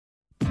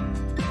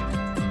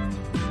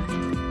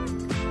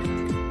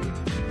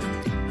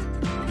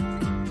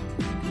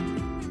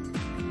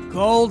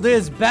Gold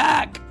is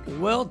back.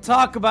 We'll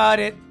talk about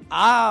it.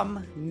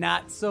 I'm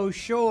not so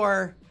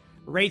sure.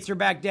 Rates are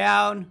back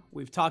down.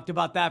 We've talked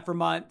about that for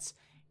months.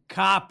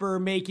 Copper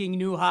making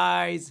new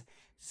highs.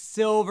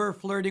 Silver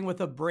flirting with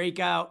a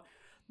breakout.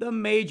 The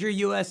major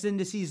U.S.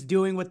 indices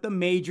doing what the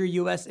major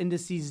U.S.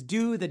 indices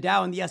do. The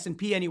Dow and the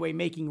S&P anyway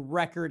making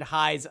record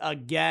highs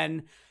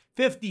again.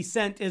 50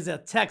 Cent is a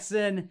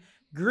Texan.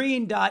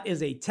 Green Dot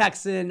is a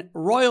Texan.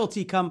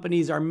 Royalty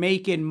companies are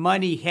making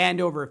money hand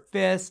over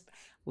fist.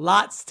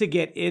 Lots to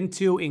get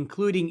into,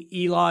 including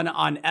Elon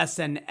on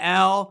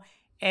SNL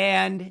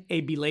and a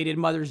belated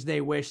Mother's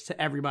Day wish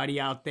to everybody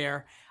out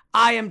there.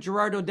 I am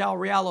Gerardo Del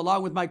Real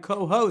along with my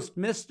co-host,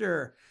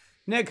 Mr.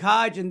 Nick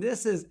Hodge, and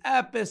this is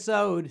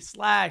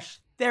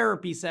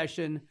episode/therapy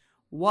session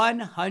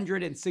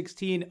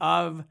 116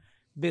 of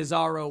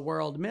Bizarro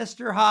World.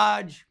 Mr.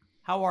 Hodge,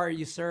 how are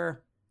you,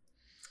 sir?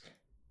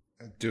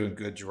 Doing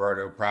good,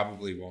 Gerardo.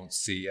 Probably won't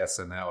see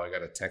SNL. I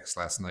got a text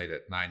last night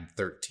at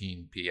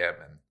 9:13 p.m.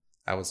 and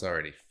I was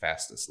already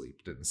fast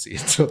asleep. Didn't see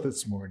it until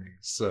this morning.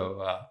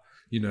 So,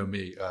 you know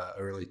me,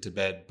 early to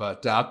bed.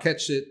 But I'll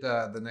catch it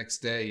the next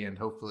day, and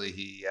hopefully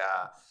he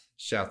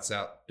shouts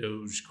out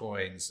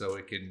Dogecoin so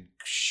it can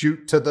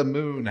shoot to the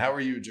moon. How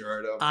are you,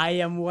 Gerardo? I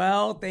am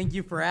well. Thank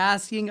you for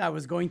asking. I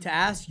was going to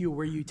ask you,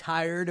 were you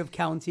tired of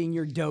counting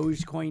your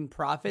Dogecoin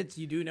profits?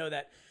 You do know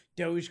that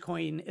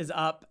Dogecoin is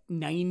up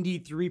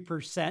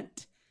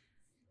 93%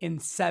 in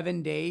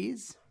 7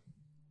 days.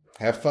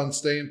 Have fun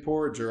staying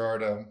poor,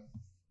 Gerardo.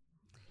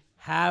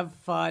 Have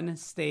fun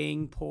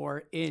staying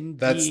poor,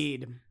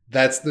 indeed.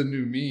 That's the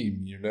new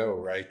meme, you know,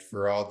 right?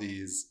 For all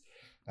these,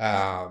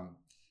 now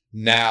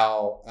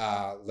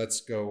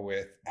let's go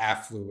with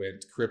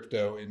affluent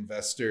crypto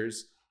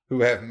investors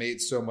who have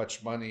made so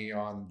much money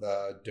on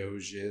the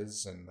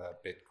Doges and the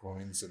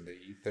Bitcoins and the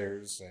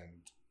Ethers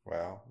and,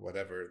 well,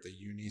 whatever, the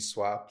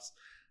Uniswaps.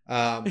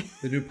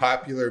 The new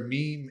popular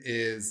meme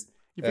is...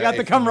 You forgot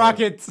the cum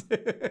rockets.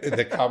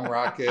 The cum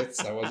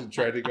rockets. I wasn't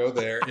trying to go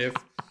there. If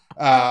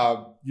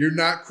you're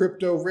not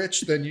crypto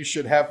rich, then you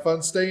should have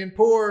fun staying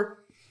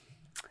poor.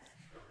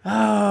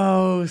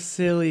 Oh,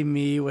 silly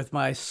me with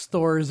my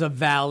stores of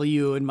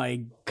value and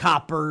my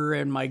copper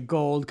and my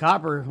gold.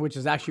 Copper, which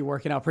is actually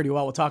working out pretty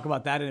well. We'll talk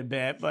about that in a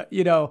bit. But,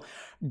 you know,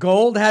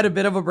 gold had a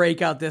bit of a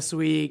breakout this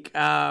week.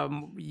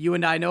 You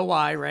and I know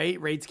why,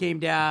 right? Rates came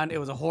down. It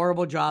was a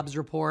horrible jobs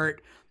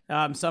report.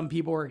 Some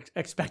people were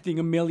expecting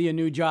 1 million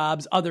new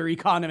jobs. Other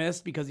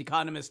economists, because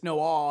economists know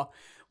all,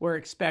 were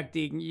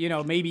expecting, you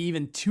know, maybe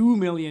even 2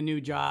 million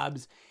new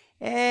jobs.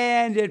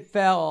 And it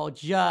fell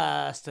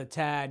just a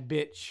tad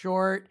bit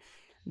short.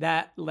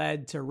 That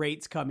led to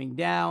rates coming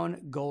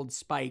down. Gold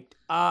spiked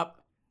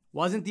up.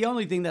 Wasn't the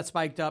only thing that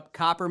spiked up.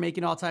 Copper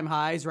making all-time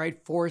highs,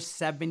 right?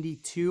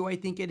 472, I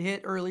think it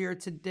hit earlier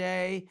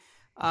today.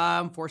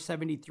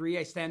 473,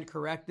 I stand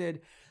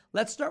corrected.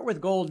 Let's start with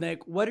gold,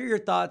 Nick. What are your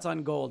thoughts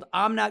on gold?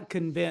 I'm not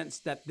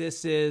convinced that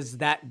this is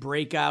that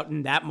breakout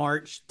and that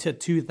march to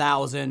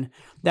 2,000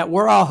 that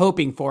we're all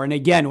hoping for. And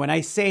again, when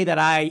I say that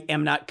I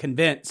am not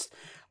convinced,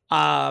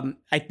 I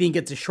think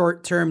it's a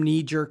short-term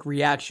knee-jerk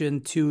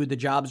reaction to the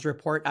jobs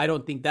report. I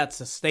don't think that's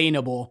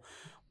sustainable,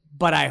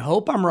 but I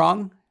hope I'm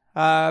wrong.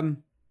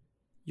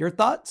 Your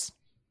thoughts?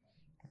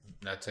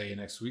 I'll tell you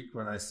next week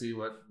when I see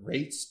what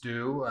rates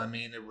do. I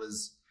mean, it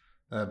was...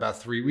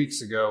 about 3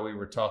 weeks ago, we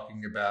were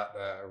talking about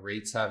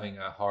rates having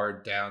a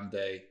hard down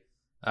day,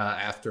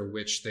 after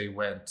which they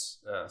went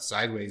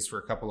sideways for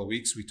a couple of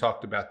weeks. We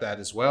talked about that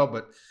as well,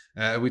 but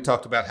we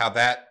talked about how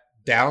that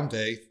down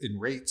day in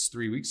rates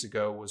 3 weeks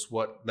ago was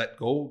what led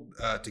gold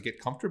to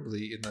get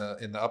comfortably in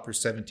the upper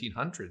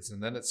 1700s,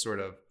 and then it sort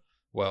of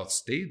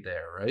stayed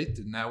there, right?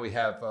 And now we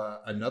have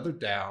another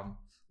down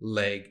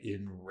leg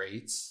in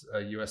rates,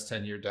 U.S.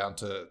 10-year down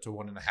to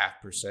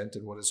 1.5%.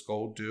 And what does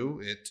gold do?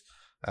 It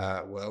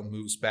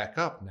moves back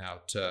up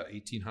now to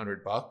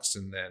 $1,800,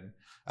 and then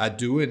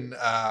doing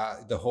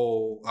the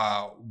whole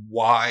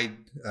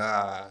wide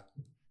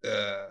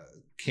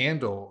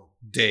candle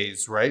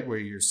days, right, where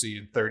you're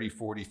seeing 30,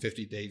 40,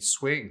 50 day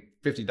swing,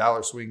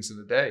 $50 swings in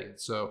a day.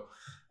 So,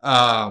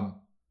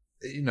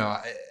 you know,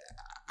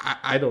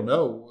 I don't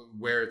know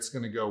where it's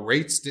going to go.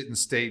 Rates didn't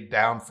stay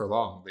down for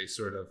long. They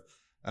sort of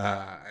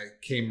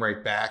came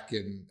right back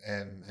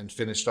and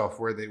finished off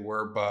where they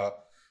were,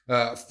 but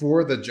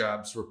for the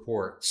jobs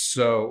report.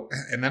 So,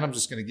 and then I'm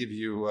just going to give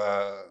you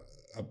a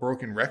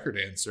broken record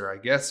answer, I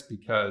guess,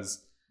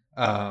 because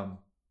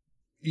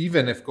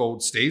even if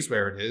gold stays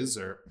where it is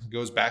or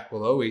goes back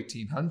below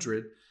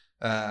 1,800,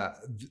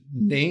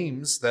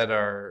 names that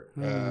are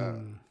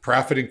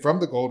profiting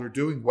from the gold are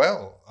doing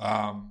well.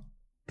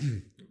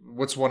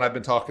 What's one I've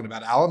been talking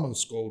about?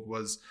 Alamos Gold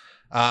was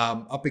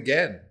up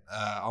again,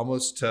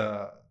 almost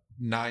to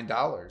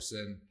 $9.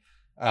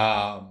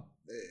 And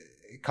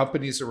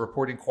companies are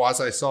reporting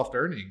quasi-soft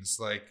earnings.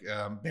 Like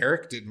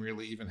Barrick didn't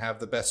really even have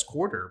the best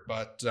quarter,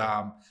 but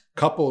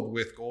coupled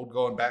with gold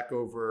going back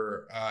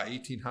over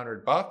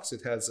 $1,800,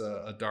 it has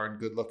a darn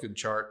good looking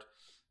chart,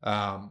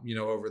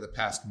 over the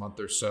past month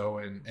or so,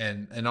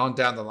 and on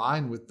down the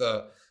line with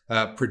the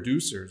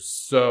producers.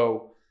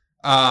 So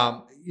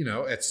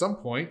At some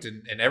point,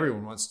 and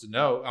everyone wants to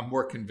know, I'm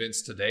more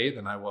convinced today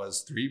than I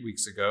was 3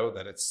 weeks ago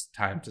that it's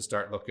time to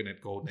start looking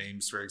at gold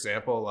names. For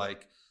example,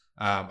 like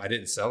I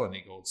didn't sell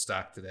any gold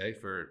stock today,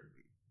 for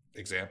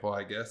example,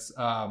 I guess.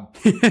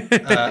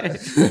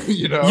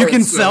 You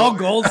can sell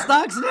gold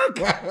stocks, Nick?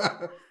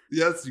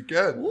 Yes, you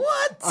can.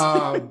 What?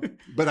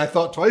 But I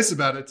thought twice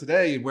about it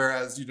today,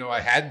 whereas, I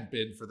hadn't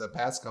been for the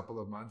past couple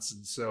of months.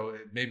 And so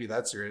maybe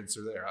that's your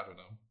answer there. I don't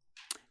know.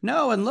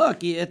 No, and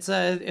look,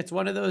 it's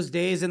one of those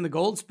days in the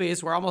gold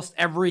space where almost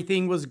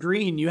everything was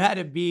green. You had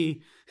to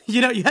be,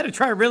 you had to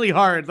try really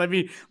hard. Let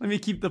me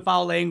keep the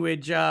foul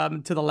language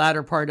to the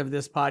latter part of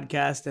this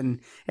podcast,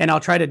 and I'll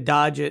try to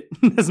dodge it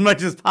as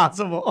much as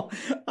possible.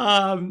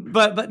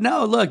 But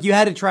no, look, you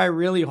had to try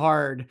really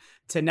hard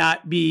to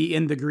not be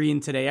in the green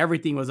today.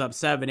 Everything was up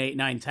 7, 8,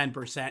 9,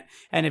 10%.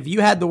 And if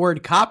you had the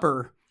word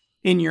copper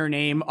in your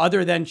name,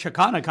 other than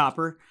Chicana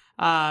copper,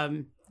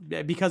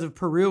 because of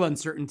Peru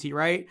uncertainty,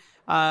 right?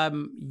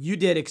 You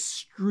did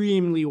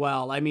extremely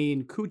well. I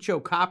mean,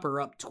 Cucho copper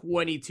up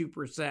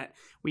 22%.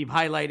 We've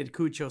highlighted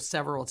Cucho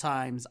several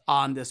times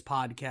on this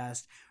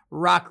podcast.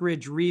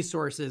 Rockridge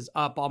Resources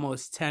up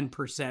almost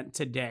 10%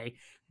 today.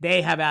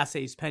 They have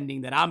assays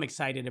pending that I'm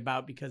excited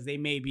about because they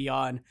may be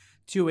on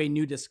to a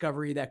new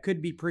discovery that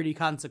could be pretty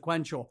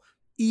consequential.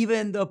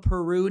 Even the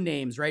Peru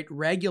names, right?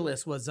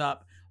 Regulus was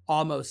up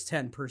almost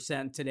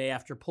 10% today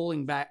after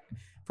pulling back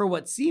for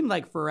what seemed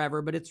like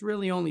forever, but it's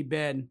really only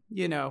been,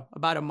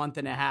 about a month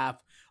and a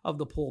half of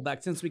the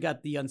pullback since we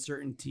got the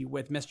uncertainty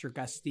with Mr.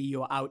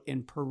 Castillo out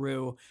in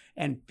Peru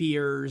and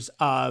fears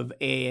of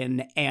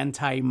an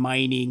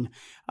anti-mining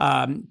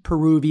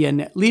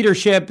Peruvian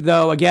leadership.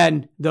 Though,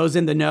 again, those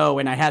in the know,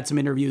 and I had some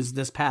interviews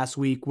this past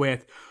week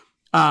with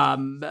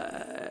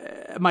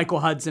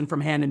Michael Hudson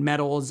from Hannon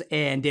Metals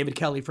and David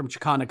Kelly from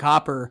Chicana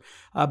Copper,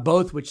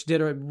 both which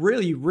did a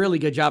really, really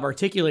good job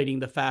articulating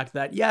the fact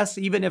that, yes,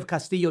 even if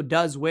Castillo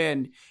does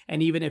win,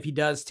 and even if he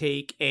does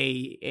take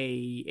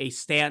a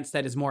stance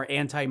that is more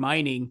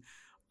anti-mining,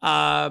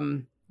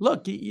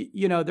 look,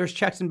 there's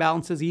checks and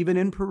balances even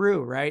in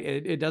Peru, right?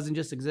 It doesn't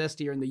just exist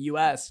here in the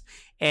U.S.,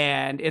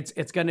 and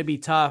it's going to be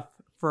tough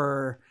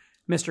for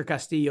Mr.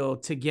 Castillo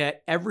to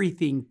get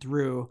everything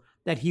through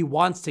that he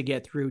wants to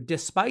get through,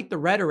 despite the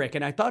rhetoric.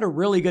 And I thought a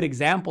really good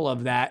example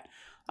of that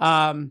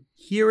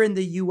here in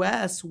the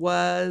U.S.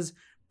 was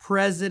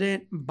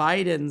President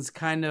Biden's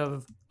kind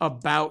of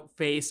about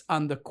face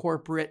on the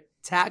corporate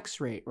tax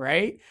rate,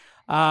 right?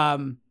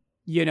 All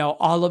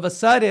of a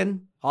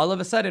sudden,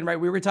 right,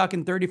 we were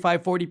talking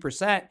 35,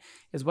 40%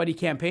 is what he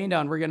campaigned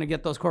on. We're going to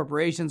get those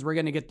corporations. We're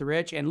going to get the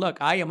rich. And look,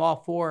 I am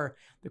all for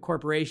the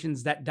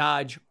corporations that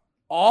dodge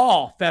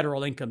all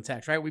federal income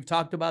tax, right? We've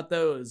talked about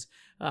those.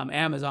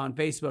 Amazon,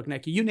 Facebook,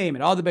 Nike, you name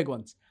it, all the big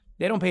ones.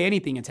 They don't pay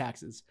anything in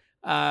taxes.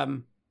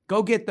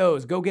 Go get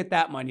those. Go get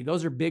that money.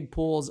 Those are big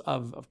pools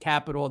of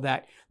capital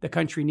that the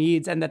country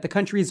needs and that the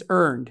country's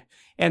earned.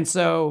 And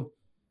so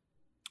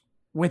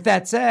with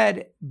that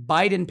said,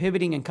 Biden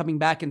pivoting and coming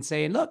back and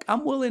saying, look,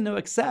 I'm willing to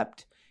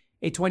accept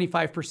a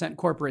 25%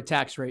 corporate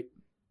tax rate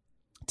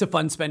to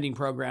fund spending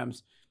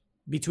programs,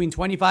 between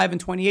 25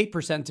 and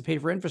 28% to pay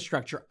for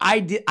infrastructure. I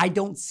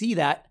don't see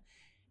that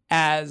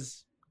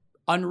as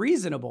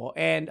unreasonable.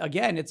 And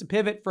again, it's a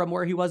pivot from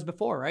where he was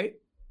before, right?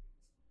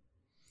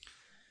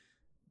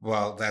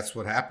 Well, that's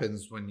what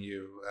happens when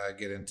you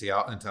get into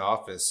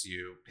office.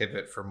 You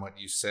pivot from what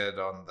you said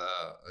on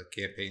the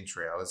campaign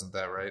trail. Isn't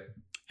that right?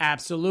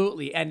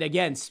 Absolutely. And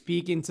again,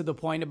 speaking to the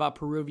point about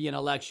Peruvian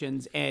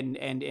elections and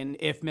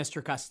if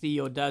Mr.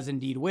 Castillo does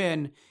indeed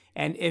win,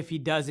 and if he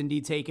does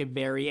indeed take a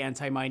very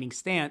anti-mining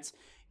stance,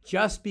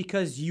 just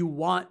because you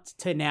want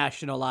to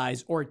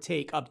nationalize or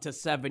take up to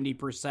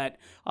 70%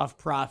 of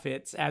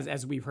profits,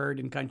 as we've heard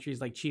in countries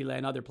like Chile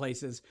and other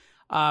places,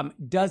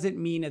 doesn't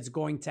mean it's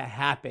going to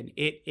happen.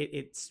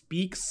 It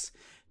speaks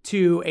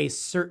to a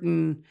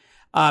certain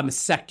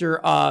sector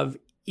of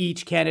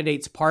each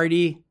candidate's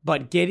party,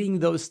 but getting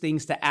those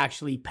things to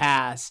actually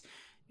pass,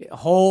 a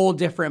whole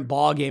different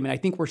ballgame. And I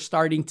think we're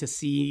starting to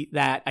see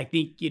that. I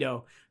think,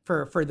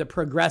 for the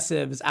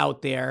progressives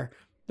out there,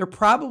 they're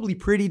probably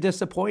pretty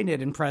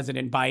disappointed in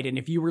President Biden.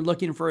 If you were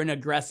looking for an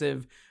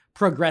aggressive,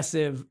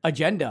 progressive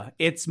agenda,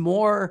 it's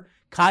more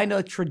kind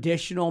of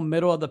traditional,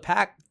 middle of the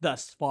pack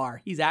thus far.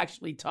 He's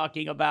actually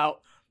talking about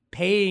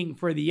paying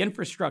for the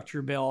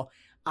infrastructure bill.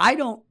 I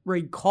don't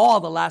recall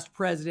the last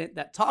president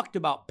that talked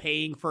about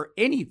paying for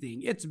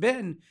anything. It's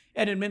been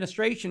an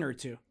administration or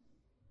two.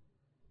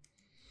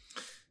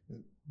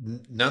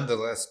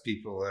 Nonetheless,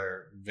 people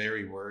are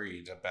very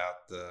worried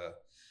about the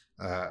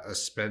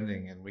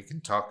spending, and we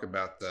can talk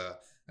about the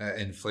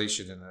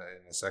inflation in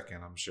a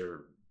second. I'm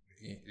sure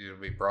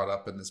it'll be brought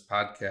up in this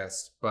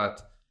podcast,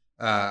 but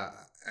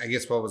I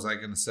guess what was I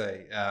going to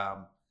say?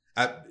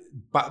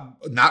 But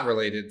not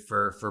related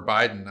for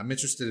Biden. I'm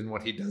interested in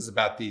what he does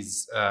about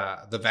these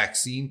the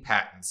vaccine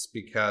patents,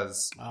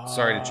 because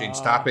sorry to change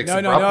topics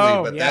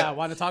abruptly, but I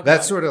want to talk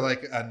that's about sort of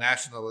like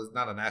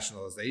not a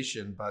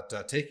nationalization,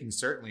 but taking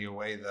certainly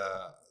away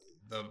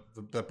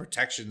the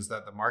protections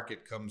that the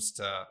market comes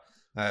to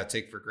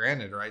take for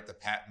granted, right? The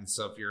patents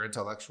of your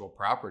intellectual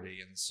property.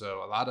 And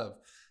so a lot of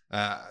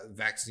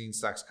vaccine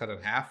stocks cut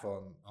in half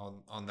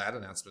on that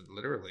announcement,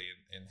 literally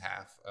in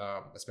half,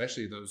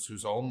 especially those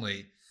whose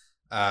only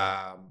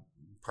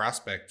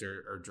prospect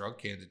or drug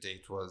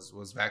candidate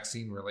was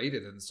vaccine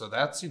related. And so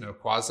that's,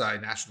 quasi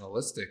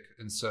nationalistic.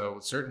 And so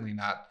certainly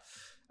not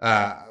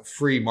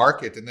free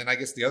market. And then I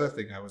guess the other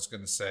thing I was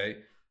going to say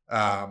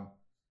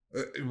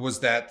was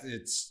that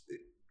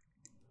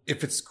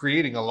if it's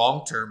creating a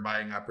long-term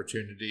buying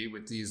opportunity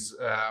with these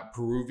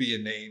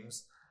Peruvian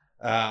names,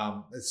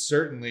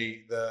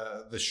 certainly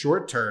the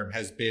short term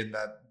has been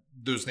that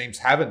those names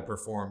haven't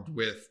performed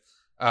with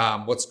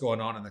what's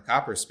going on in the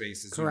copper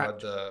space. As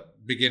Correct. you had the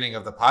beginning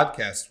of the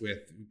podcast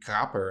with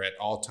copper at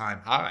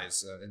all-time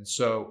highs. And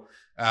so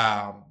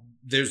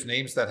there's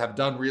names that have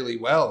done really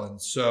well.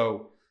 And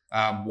so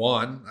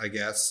one, I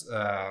guess,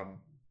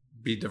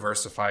 be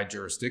diversified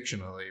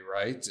jurisdictionally,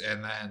 right?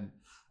 And then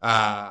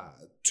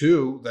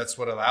two, that's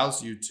what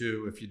allows you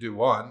to, if you do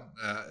one,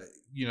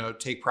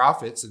 take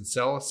profits and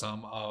sell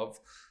some of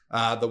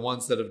the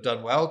ones that have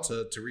done well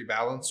to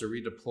rebalance or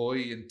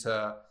redeploy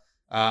into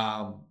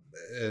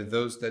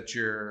those that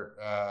you're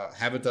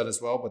haven't done as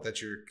well, but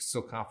that you're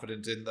still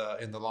confident in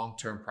the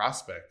long-term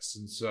prospects.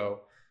 And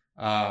so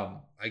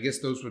I guess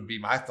those would be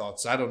my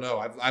thoughts. I don't know.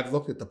 I've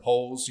looked at the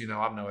polls.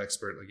 I'm no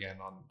expert again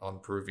on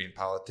Peruvian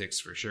politics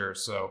for sure.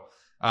 So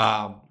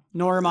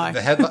nor am I.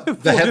 The Full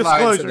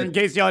headlines, disclosure, in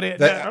case y'all didn't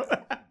know.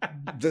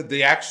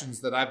 the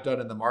actions that I've done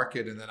in the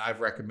market and then I've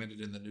recommended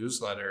in the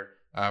newsletter,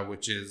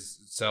 which is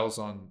sells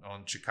on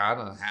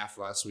Chicana half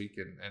last week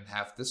and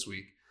half this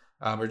week,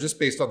 are just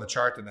based on the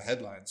chart and the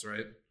headlines,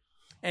 right?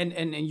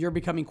 And you're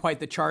becoming quite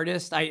the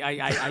chartist.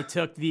 I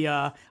took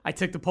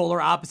the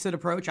polar opposite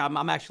approach.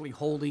 I'm actually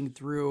holding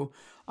through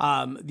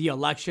the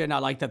election. I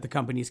like that the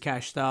company's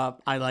cashed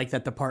up. I like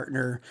that the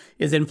partner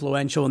is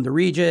influential in the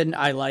region.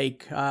 I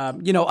like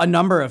a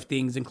number of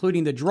things,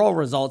 including the draw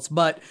results.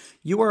 But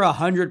you were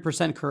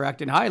 100%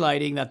 correct in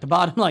highlighting that the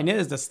bottom line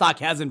is the stock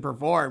hasn't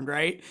performed,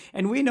 right?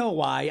 And we know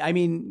why. I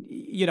mean,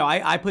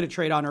 I put a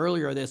trade on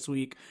earlier this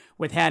week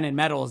with Hannon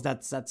Metals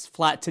that's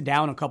flat to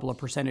down a couple of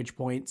percentage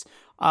points.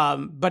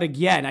 But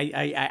again,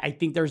 I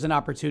think there's an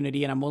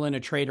opportunity, and I'm willing to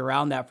trade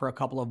around that for a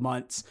couple of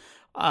months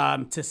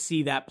to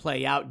see that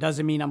play out.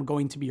 Doesn't mean I'm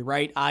going to be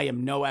right. I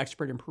am no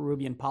expert in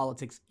Peruvian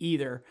politics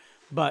either,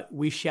 but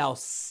we shall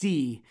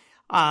see.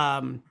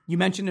 You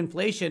mentioned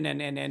inflation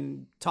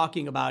and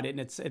talking about it, and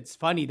it's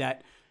funny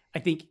that I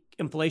think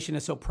inflation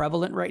is so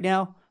prevalent right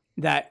now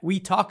that we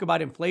talk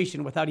about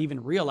inflation without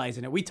even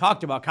realizing it. We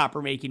talked about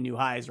copper making new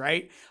highs,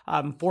 right?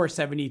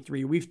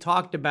 473. We've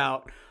talked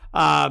about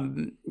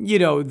the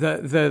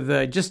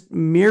just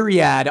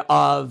myriad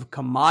of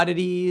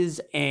commodities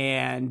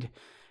and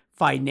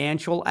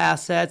financial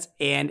assets,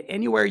 and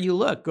anywhere you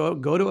look,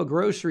 go to a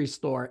grocery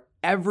store,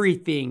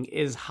 everything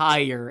is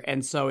higher.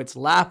 And so it's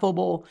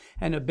laughable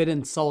and a bit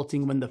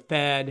insulting when the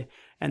Fed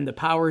and the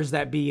powers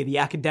that be, the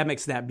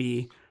academics that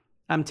be,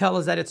 tell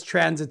us that it's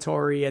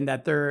transitory and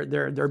that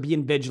they're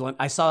being vigilant.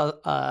 I saw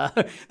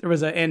there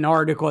was an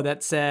article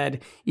that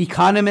said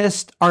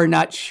economists are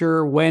not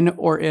sure when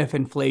or if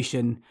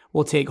inflation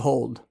will take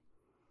hold,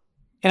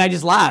 and I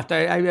just laughed.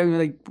 I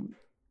like,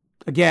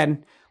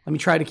 again, let me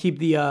try to keep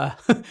the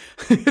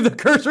the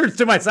cursors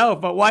to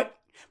myself. But what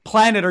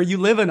planet are you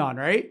living on,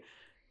 right?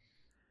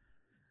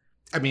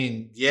 I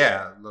mean,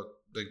 yeah. Look,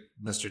 like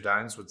Mr.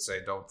 Dines would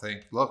say, don't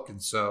think, look,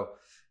 and so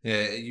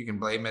you can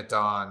blame it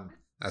on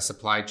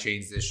supply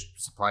chain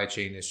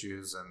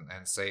issues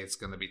and say it's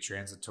going to be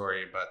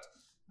transitory, but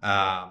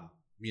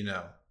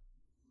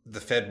the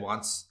Fed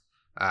wants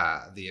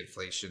the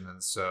inflation,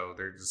 and so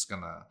they're just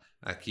going to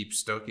keep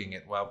stoking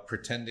it while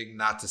pretending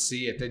not to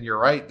see it. And you're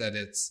right that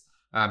it's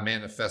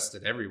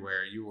manifested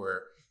everywhere. You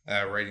were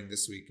writing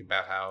this week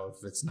about how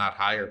if it's not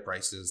higher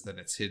prices, then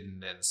it's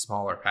hidden in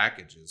smaller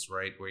packages,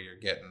 right? Where you're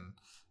getting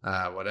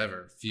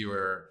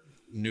fewer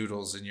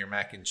noodles in your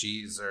mac and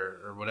cheese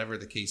or whatever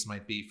the case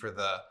might be for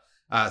the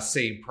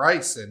same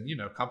price. And,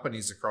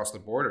 companies across the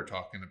board are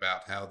talking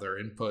about how their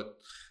input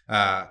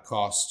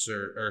costs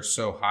are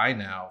so high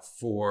now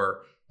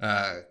for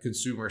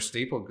consumer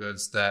staple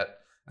goods that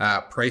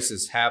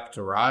prices have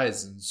to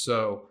rise. And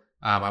so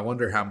I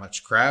wonder how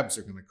much crabs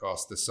are going to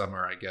cost this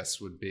summer, I guess,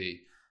 would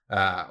be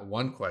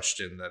one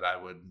question that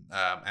I would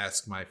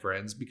ask my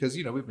friends, because,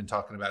 we've been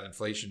talking about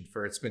inflation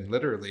it's been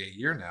literally a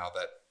year now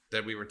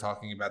that we were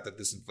talking about that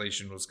this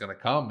inflation was going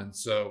to come. And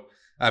so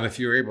if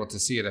you were able to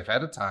see it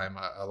ahead of time,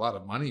 a lot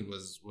of money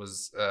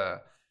was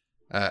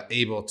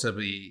able to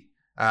be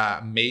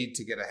made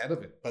to get ahead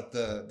of it. But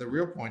the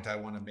real point I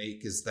want to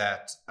make is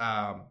that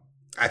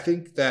I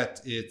think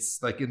that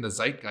it's like in the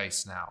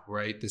zeitgeist now,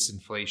 right? This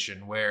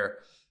inflation, where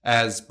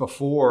as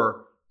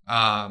before,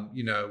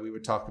 we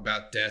would talk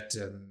about debt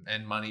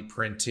and money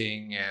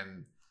printing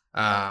and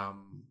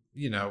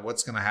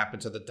what's going to happen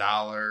to the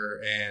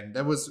dollar, and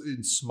that was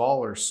in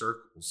smaller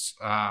circles.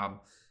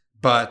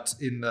 But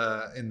in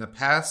the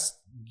past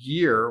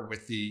year,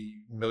 with the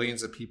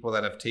millions of people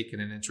that have taken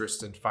an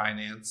interest in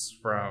finance,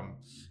 from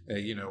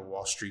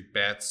Wall Street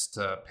Bets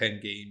to Penn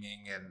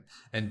Gaming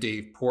and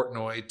Dave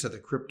Portnoy to the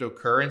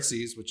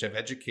cryptocurrencies, which have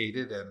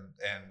educated and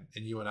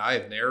you and I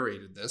have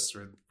narrated this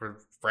for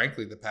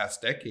frankly the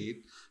past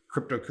decade.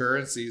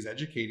 Cryptocurrencies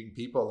educating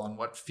people on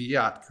what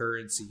fiat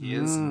currency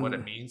is and what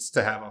it means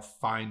to have a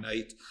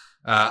finite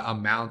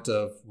amount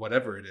of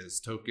whatever it is,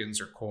 tokens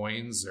or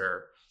coins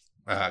or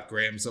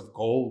grams of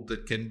gold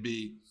that can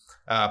be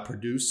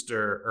produced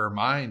or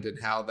mined, and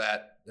how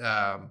that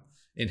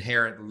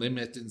inherent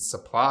limit in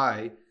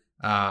supply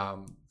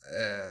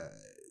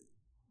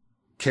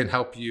can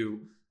help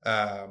you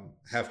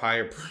have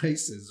higher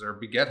prices or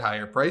beget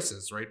higher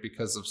prices, right?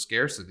 Because of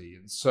scarcity.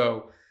 And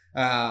so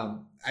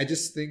I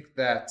just think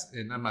that,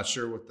 and I'm not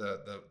sure what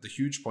the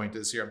huge point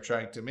is here I'm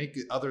trying to make,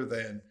 it other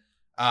than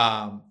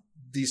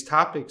these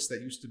topics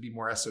that used to be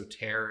more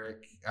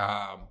esoteric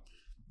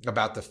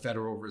about the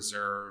Federal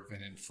Reserve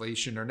and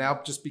inflation are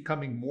now just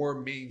becoming more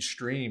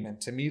mainstream.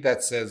 And to me,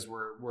 that says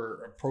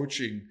we're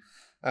approaching,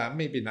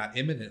 maybe not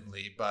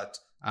imminently, but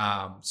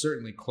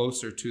certainly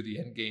closer to the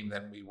end game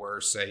than we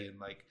were, say, in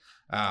like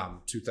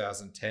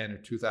 2010 or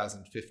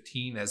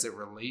 2015, as it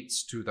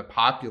relates to the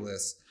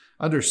populace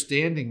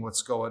understanding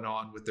what's going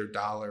on with their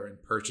dollar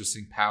and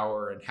purchasing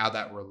power, and how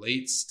that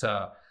relates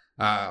to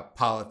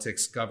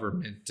politics,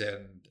 government,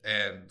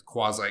 and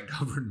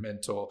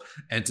quasi-governmental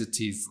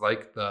entities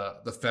like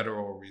the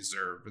Federal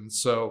Reserve. And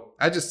so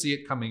I just see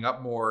it coming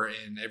up more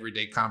in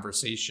everyday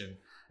conversation,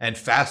 and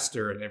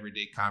faster in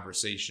everyday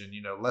conversation,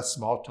 less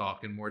small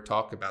talk and more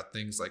talk about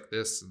things like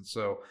this. And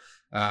so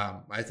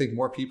I think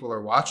more people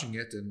are watching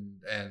it,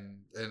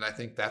 and I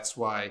think that's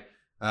why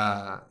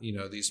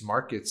these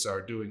markets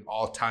are doing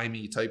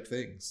all-timey type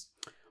things.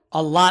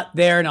 A lot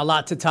there and a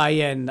lot to tie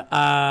in.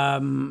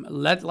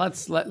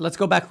 Let's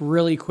go back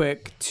really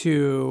quick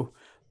to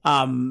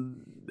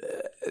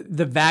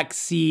the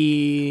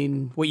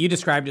vaccine, what you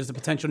described as the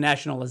potential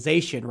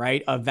nationalization,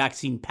 right, of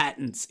vaccine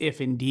patents, if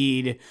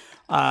indeed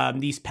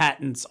these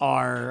patents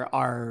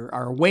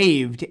are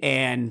waived.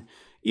 And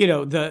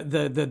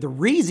the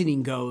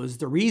reasoning goes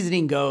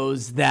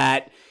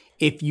that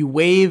if you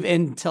waive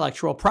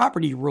intellectual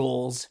property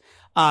rules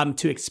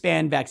to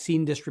expand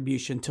vaccine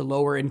distribution to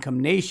lower income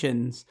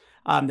nations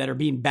that are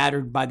being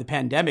battered by the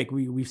pandemic,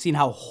 we've seen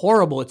how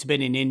horrible it's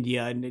been in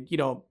India, and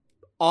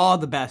all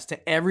the best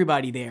to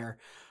everybody there.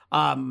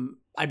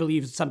 I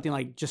believe something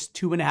like just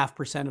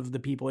 2.5% of the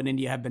people in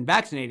India have been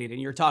vaccinated, and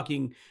you're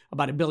talking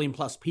about 1 billion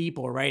plus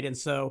people, right? And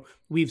so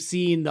we've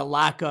seen the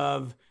lack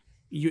of,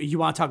 you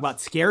want to talk about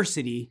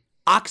scarcity,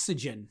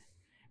 oxygen,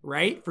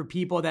 right? For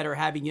people that are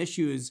having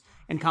issues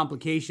and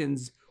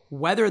complications,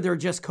 whether they're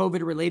just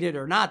COVID related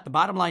or not. The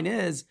bottom line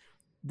is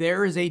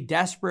there is a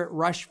desperate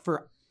rush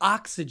for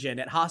oxygen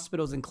at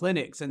hospitals and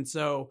clinics. And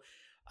so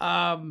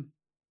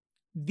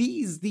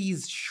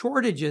these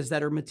shortages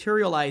that are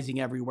materializing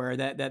everywhere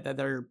that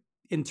are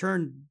in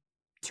turn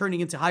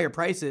turning into higher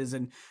prices,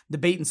 and the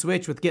bait and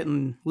switch with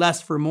getting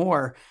less for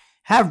more,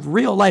 have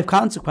real life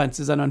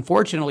consequences. And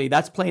unfortunately,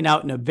 that's playing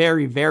out in a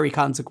very, very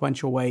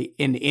consequential way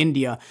in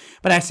India.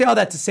 But I say all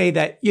that to say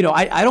that,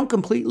 I don't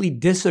completely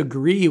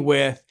disagree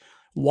with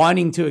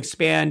wanting to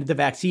expand the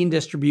vaccine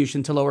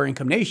distribution to lower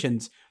income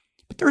nations,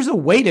 but there's a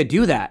way to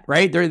do that,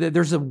 right?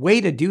 There's a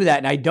way to do that.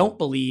 And I don't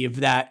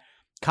believe that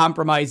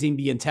compromising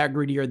the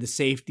integrity or the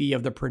safety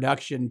of the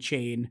production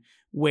chain,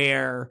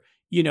 where,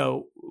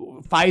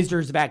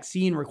 Pfizer's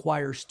vaccine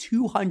requires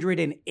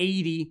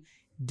 280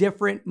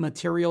 different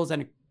materials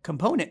and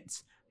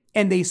components,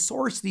 and they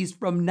source these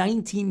from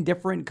 19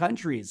 different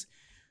countries.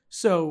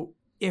 So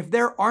if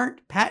there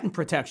aren't patent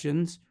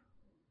protections,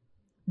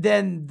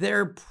 then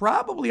there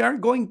probably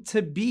aren't going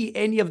to be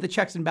any of the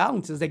checks and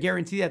balances that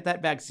guarantee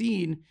that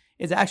vaccine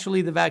is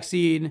actually the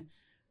vaccine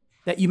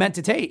that you meant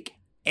to take.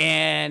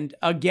 And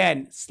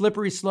again,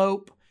 slippery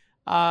slope,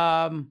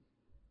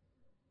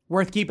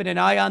 worth keeping an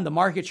eye on. The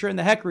market sure in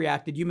the heck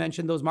reacted. You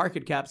mentioned those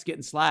market caps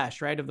getting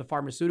slashed, right, of the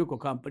pharmaceutical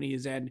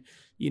companies. And,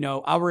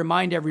 I'll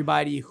remind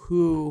everybody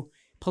who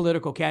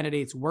political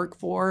candidates work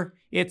for.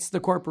 It's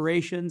the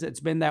corporations. It's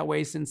been that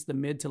way since the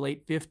mid to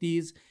late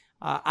 50s.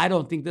 I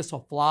don't think this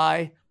will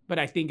fly, but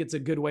I think it's a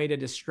good way to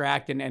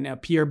distract and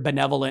appear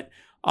benevolent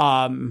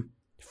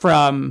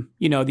from,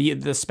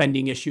 the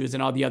spending issues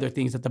and all the other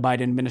things that the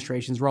Biden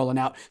administration is rolling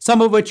out,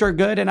 some of which are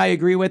good and I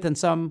agree with, and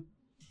some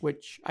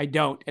which I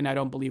don't, and I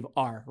don't believe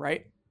are,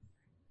 right?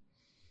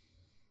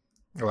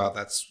 Well,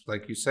 that's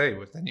like you say,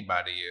 with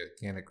anybody, you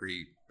can't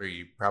agree, or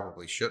you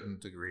probably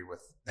shouldn't agree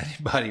with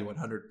anybody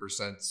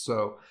 100%.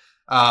 So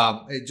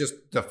just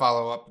to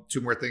follow up, 2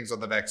 more things on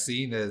the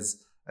vaccine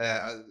is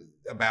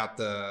about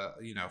the,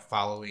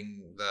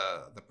 following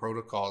the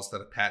protocols that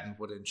a patent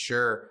would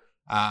ensure.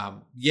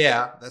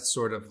 That's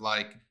sort of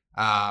like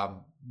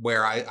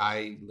where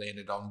I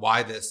landed on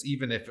why this,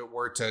 even if it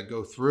were to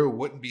go through,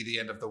 wouldn't be the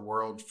end of the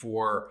world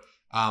for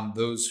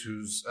those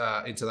whose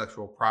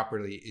intellectual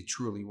property it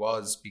truly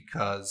was,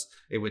 because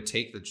it would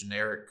take the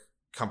generic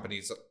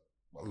companies a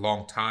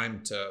long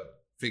time to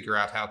figure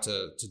out how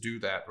to do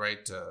that,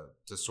 right?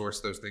 To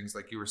source those things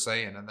like you were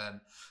saying. And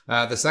then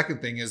the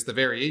second thing is the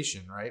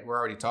variation, right? We're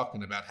already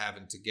talking about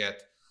having to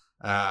get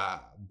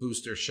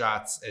booster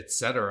shots,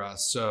 etc.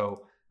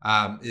 So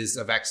is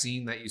a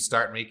vaccine that you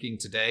start making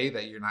today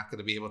that you're not going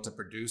to be able to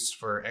produce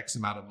for X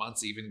amount of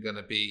months even going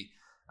to be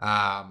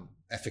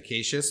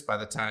efficacious by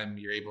the time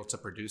you're able to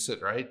produce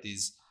it, right?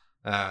 These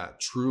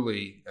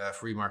truly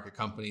free market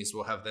companies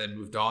will have then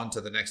moved on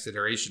to the next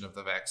iteration of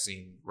the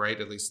vaccine, right?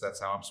 At least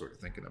that's how I'm sort of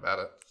thinking about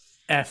it.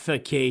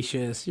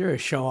 Efficacious. You're a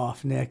show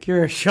off, Nick.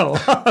 You're a show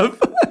off.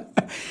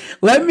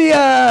 Let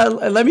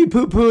me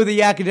poo-poo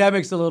the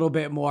academics a little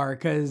bit more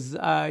because,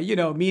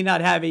 me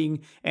not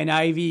having an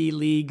Ivy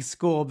League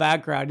school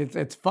background,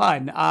 it's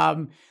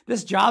fun.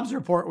 This jobs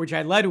report, which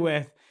I led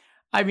with,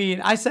 I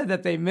mean, I said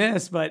that they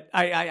missed, but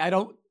I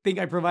don't think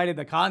I provided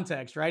the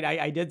context, right?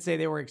 I did say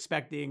they were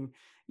expecting,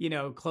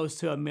 close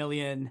to 1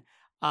 million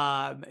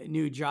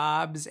new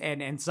jobs.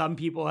 And some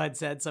people had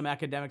said, some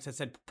academics had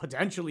said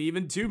potentially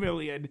even 2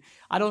 million.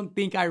 I don't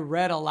think I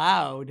read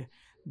aloud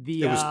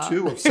it was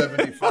 2 of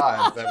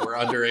 75 that were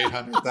under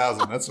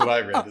 800,000. That's what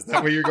I read. Is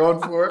that what you're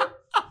going for?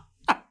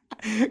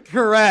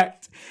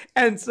 Correct.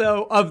 And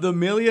so of the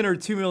million or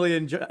 2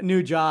 million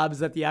new jobs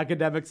that the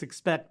academics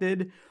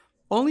expected,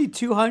 only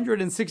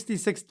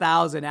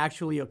 266,000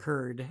 actually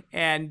occurred.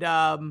 And,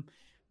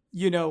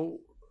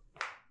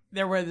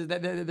 there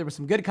was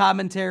some good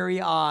commentary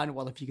on,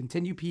 well, if you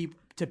continue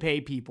to pay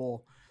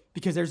people,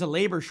 because there's a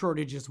labor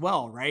shortage as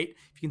well, right?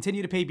 If you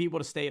continue to pay people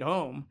to stay at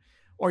home,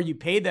 or you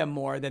pay them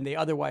more than they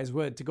otherwise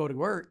would to go to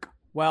work,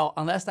 well,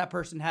 unless that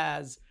person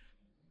has,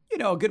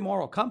 a good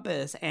moral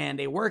compass and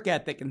a work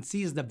ethic and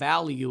sees the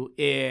value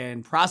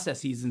in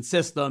processes and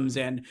systems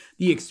and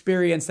the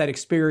experience that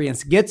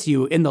experience gets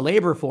you in the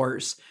labor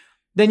force,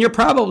 then you're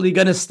probably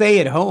going to stay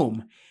at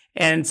home.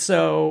 And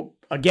so,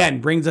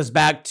 again, brings us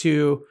back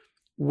to,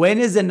 when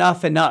is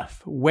enough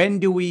enough? When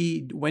do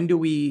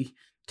we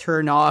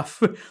turn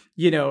off,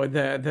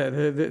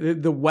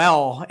 the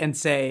well and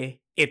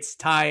say it's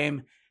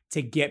time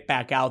to get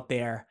back out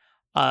there?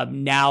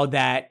 Now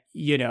that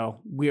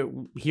we're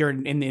here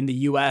in the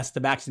U.S., the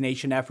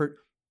vaccination effort.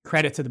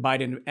 Credit to the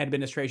Biden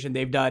administration;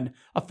 they've done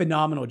a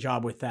phenomenal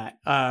job with that.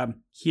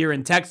 Here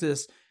in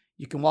Texas,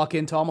 you can walk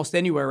into almost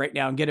anywhere right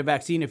now and get a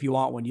vaccine if you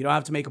want one. You don't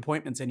have to make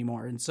appointments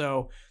anymore. And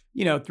so,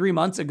 3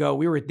 months ago,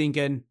 we were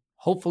thinking,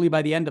 hopefully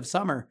by the end of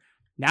summer.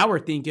 Now we're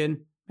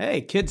thinking,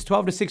 hey, kids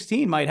 12 to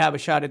 16 might have a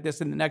shot at this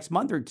in the next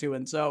month or two.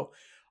 And so,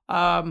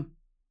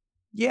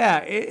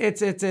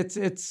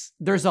 it's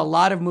there's a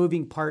lot of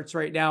moving parts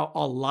right now,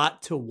 a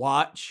lot to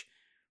watch,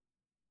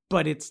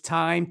 but it's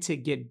time to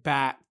get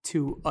back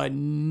to a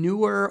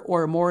newer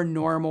or more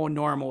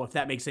normal, if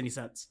that makes any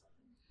sense.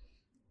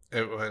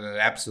 It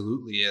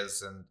absolutely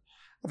is. And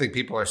I think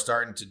people are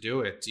starting to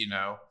do it, you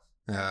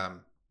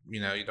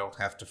don't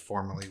have to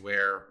formally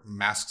wear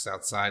masks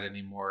outside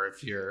anymore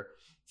if you're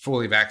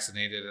fully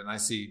vaccinated. And I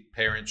see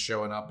parents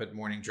showing up at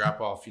morning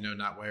drop off,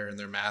 not wearing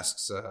their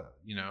masks,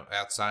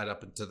 outside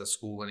up into the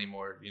school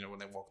anymore, when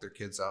they walk their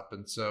kids up.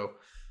 And so,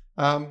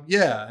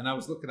 and I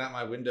was looking out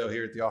my window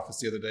here at the office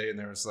the other day, and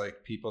there was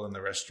like people in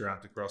the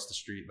restaurant across the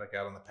street, like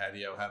out on the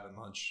patio having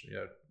lunch,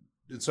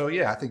 And so,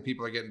 I think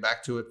people are getting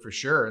back to it for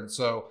sure. And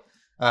so,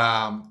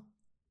 I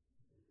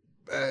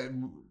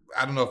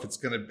don't know if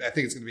I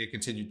think it's going to be a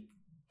continued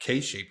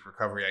K-shaped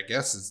recovery, I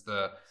guess, is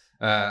the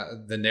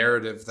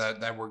narrative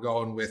that we're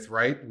going with,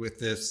 right? With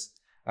this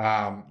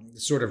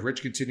sort of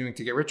rich continuing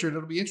to get richer. And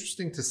it'll be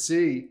interesting to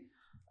see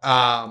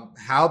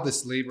how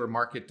this labor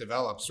market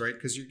develops, right?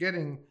 Because you're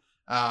getting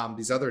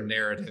these other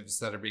narratives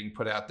that are being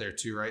put out there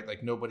too, right?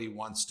 Like nobody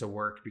wants to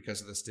work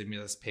because of the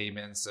stimulus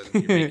payments, and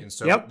you're making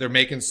they're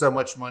making so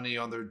much money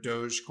on their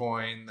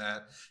Dogecoin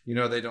that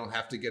they don't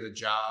have to get a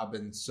job,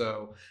 and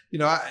so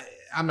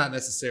I'm not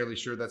necessarily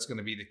sure that's going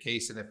to be the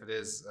case, and if it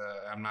is,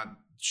 I'm not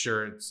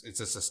sure it's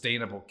a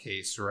sustainable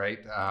case, right?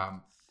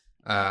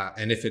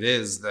 And if it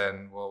is,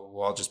 then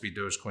we'll all just be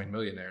Dogecoin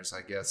millionaires,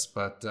 I guess,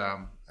 but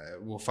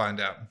we'll find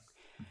out.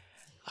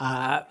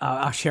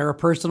 I'll share a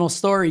personal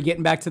story.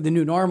 Getting back to the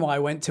new normal, I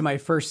went to my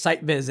first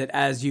site visit,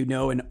 as you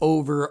know, in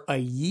over a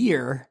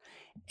year,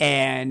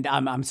 and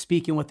I'm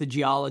speaking with the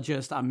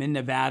geologist. I'm in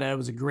Nevada. It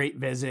was a great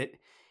visit,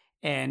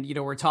 and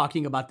we're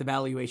talking about the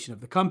valuation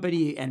of the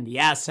company and the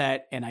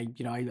asset. And I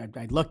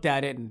looked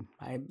at it, and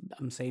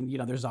I'm saying,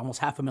 there's almost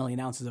 500,000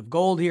 ounces of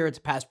gold here. It's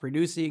past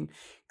producing,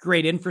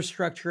 great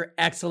infrastructure,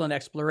 excellent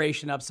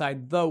exploration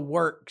upside, the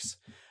works.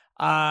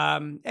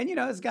 And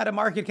it's got a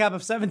market cap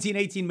of 17,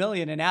 18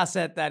 million, an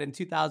asset that in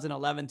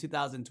 2011,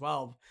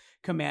 2012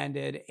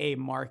 commanded a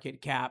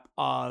market cap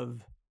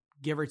of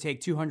give or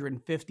take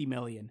 250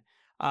 million.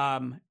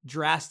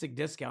 Drastic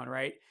discount,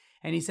 right?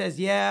 And he says,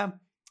 yeah,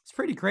 it's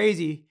pretty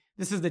crazy.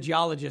 This is the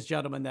geologist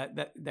gentleman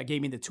that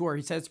gave me the tour.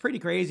 He says, it's pretty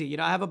crazy.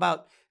 I have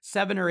about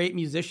 7 or 8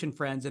 musician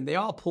friends, and they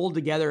all pulled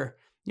together,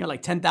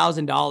 like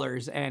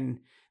 $10,000, and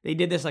they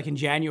did this like in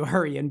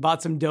January and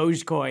bought some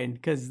Dogecoin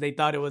because they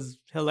thought it was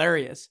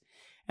hilarious.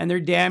 And they're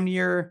damn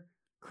near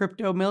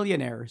crypto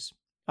millionaires.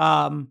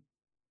 And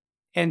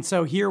And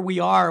so here we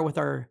are with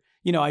our,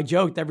 I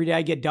joked every day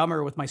I get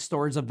dumber with my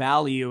stores of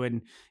value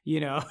and,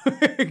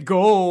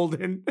 gold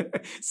and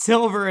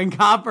silver and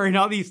copper and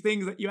all these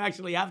things that you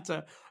actually have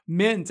to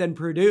mint and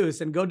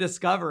produce and go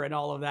discover and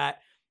all of that.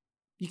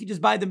 You can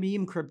just buy the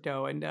meme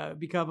crypto and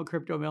become a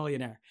crypto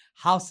millionaire.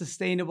 How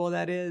sustainable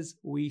that is,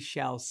 we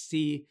shall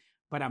see.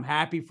 But I'm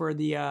happy for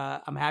the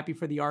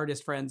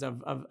artist friends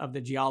of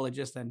the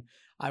geologists, and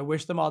I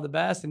wish them all the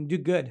best and do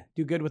good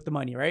with the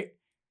money, right?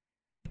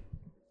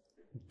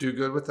 Do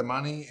good with the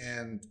money,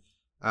 and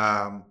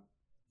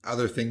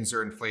other things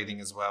are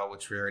inflating as well,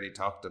 which we already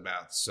talked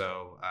about.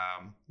 So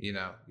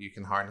you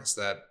can harness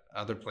that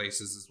other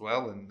places as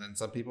well, and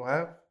some people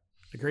have.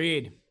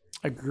 Agreed.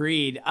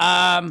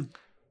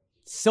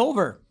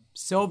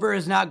 Silver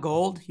is not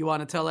gold. You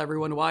want to tell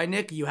everyone why,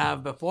 Nick? You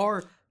have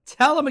before.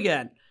 Tell them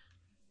again.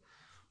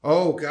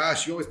 Oh,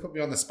 gosh, you always put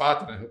me on the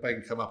spot, and I hope I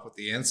can come up with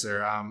the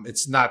answer.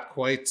 It's not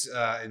quite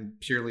in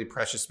purely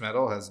precious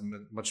metal, has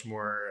much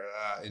more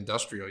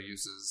industrial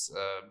uses,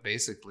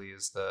 basically,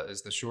 is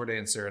the short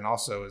answer, and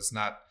also is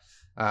not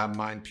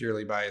mined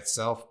purely by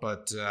itself,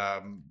 but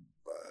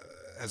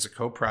as a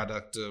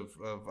co-product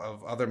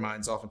of other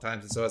mines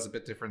oftentimes, and so has a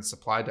bit different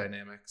supply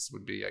dynamics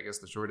would be, I guess,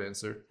 the short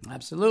answer.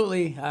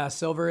 Absolutely.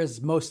 Silver is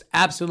most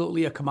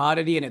absolutely a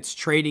commodity, and it's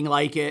trading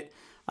like it.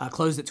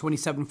 Closed at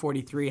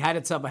 27.43, had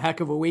itself a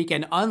heck of a week.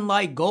 And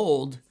unlike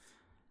gold,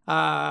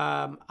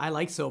 I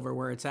like silver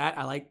where it's at.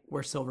 I like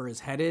where silver is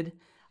headed.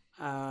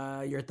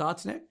 Your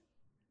thoughts, Nick?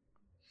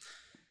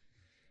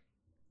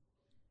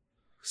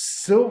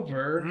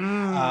 Silver.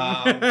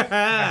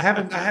 I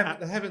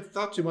haven't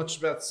thought too much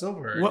about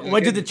silver.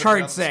 What did the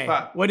chart say?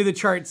 What did the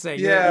chart say?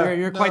 Yeah,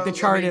 you're quite the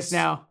chartist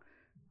now.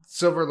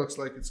 Silver looks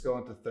like it's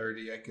going to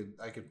 30.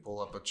 I could pull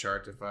up a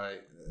chart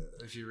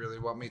if you really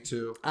want me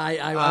to.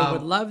 I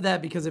would love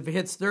that, because if it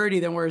hits 30,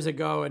 then where's it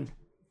going?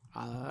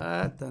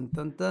 Dun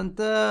dun dun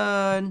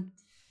dun.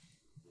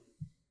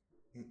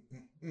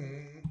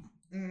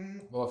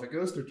 Well, if it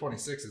goes through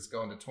 26, it's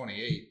going to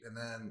 28, and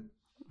then.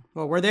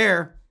 Well, we're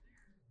there.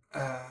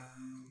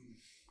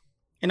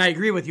 And I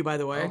agree with you, by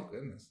the way. Oh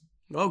goodness.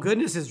 Oh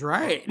goodness is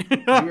right.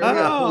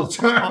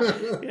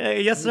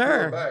 Yes,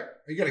 sir.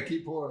 You got to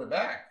keep pulling it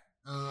back.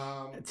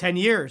 10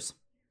 years.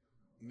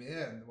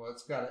 Man, well,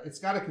 it's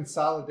got to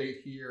consolidate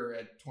here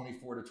at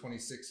 24 to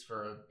 26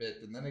 for a bit,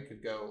 and then it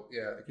could go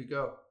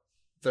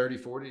 30,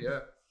 40,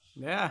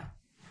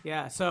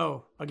 yeah.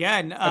 So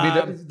again, the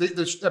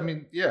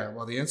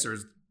answer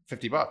is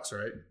 $50,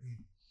 right?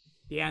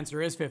 The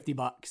answer is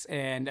 $50,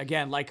 and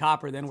again, like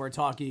copper, then we're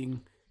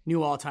talking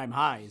new all-time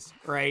highs,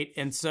 right?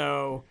 And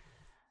so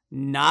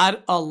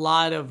not a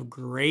lot of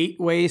great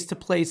ways to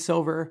play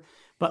silver.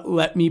 But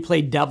let me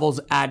play devil's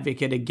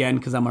advocate again,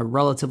 because I'm a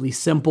relatively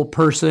simple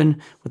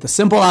person with a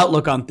simple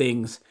outlook on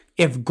things.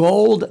 If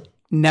gold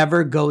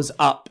never goes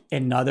up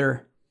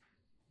another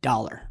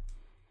 $1,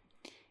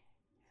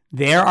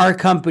 there are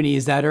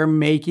companies that are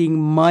making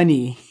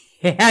money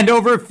hand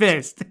over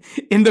fist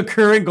in the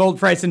current gold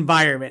price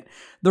environment.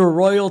 The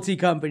royalty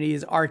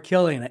companies are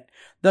killing it.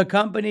 The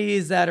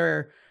companies that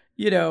are,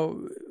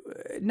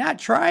 not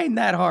trying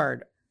that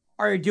hard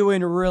are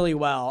doing really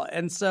well.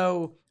 And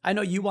so I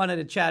know you wanted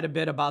to chat a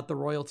bit about the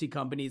royalty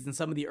companies and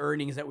some of the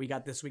earnings that we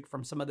got this week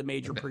from some of the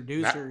major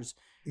producers.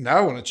 Now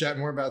I want to chat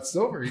more about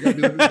silver. You got to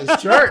be looking at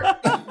this chart.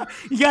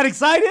 You got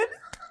excited?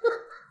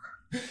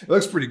 It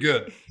looks pretty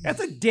good.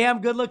 That's a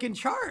damn good looking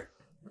chart.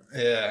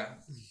 Yeah.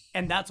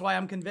 And that's why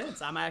I'm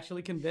convinced. I'm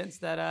actually convinced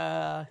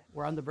that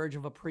we're on the verge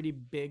of a pretty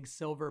big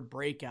silver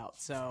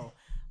breakout. So,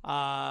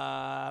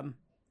 yeah.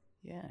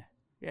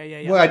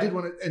 Well, I did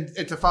want to,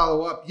 and to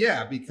follow up,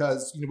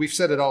 because we've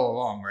said it all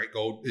along, right?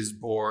 Gold is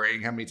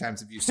boring. How many times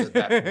have you said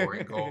that?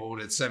 Boring gold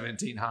at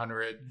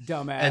 $1,700.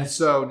 Dumbass. And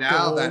so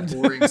now gold. that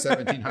boring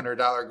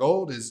 $1,700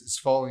 gold is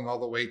falling all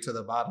the way to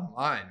the bottom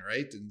line,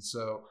 right? And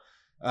so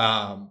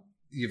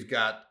you've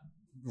got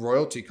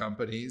royalty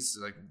companies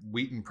like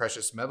Wheaton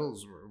Precious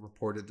Metals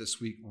reported this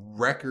week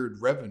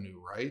record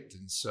revenue, right?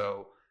 And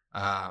so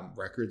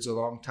records a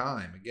long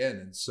time again,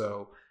 and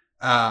so.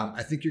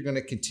 I think you're going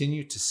to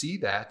continue to see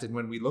that. And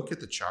when we look at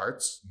the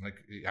charts,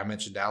 like I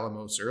mentioned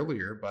Alamos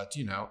earlier, but,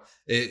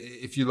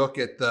 if you look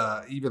at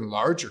the even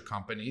larger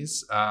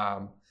companies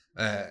and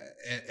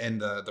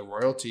the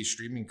royalty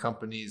streaming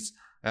companies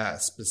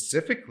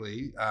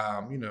specifically,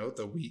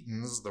 the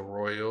Wheatons, the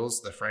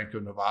Royals, the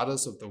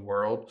Franco-Nevadas of the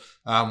world,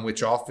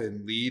 which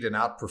often lead and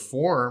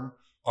outperform,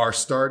 are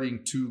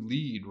starting to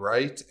lead,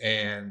 right?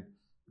 And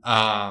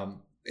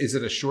is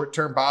it a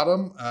short-term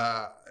bottom?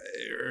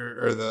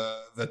 Or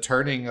the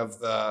turning of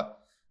the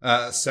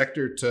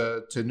sector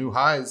to new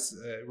highs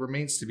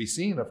remains to be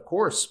seen, of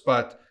course.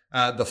 But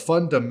the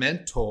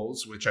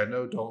fundamentals, which I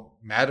know don't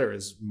matter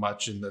as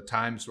much in the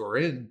times we're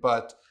in,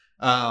 but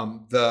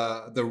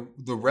the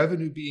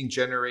revenue being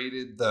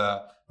generated,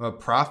 the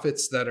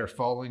profits that are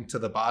falling to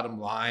the bottom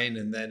line,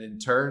 and then in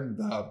turn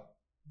the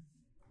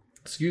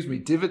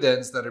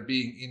dividends that are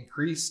being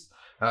increased.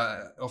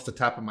 Off the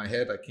top of my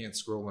head, I can't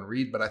scroll and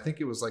read, but I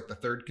think it was like the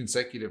third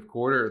consecutive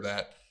quarter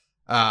that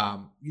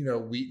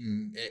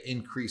Wheaton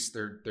increased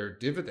their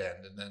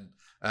dividend, and then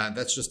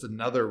that's just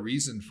another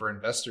reason for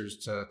investors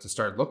to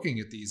start looking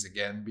at these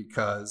again,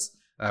 because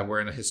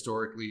we're in a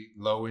historically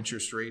low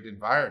interest rate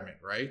environment,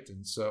 right?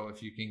 And so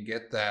if you can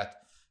get that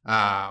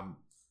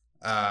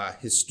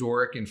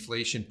historic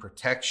inflation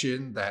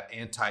protection, that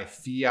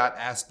anti-fiat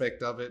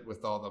aspect of it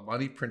with all the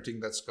money printing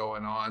that's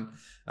going on,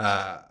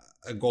 a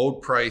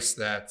gold price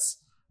that's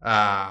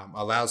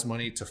allows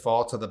money to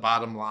fall to the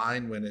bottom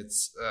line when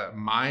it's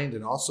mined,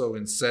 and also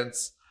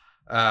incents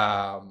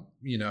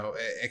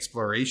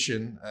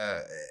exploration,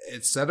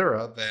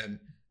 etc., then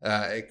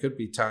it could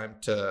be time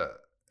to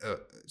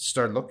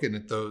start looking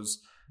at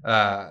those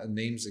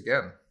names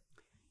again.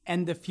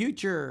 And the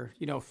future,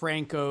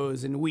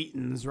 Franco's and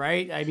Wheaton's,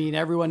 right? I mean,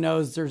 everyone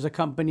knows there's a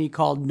company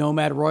called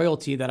Nomad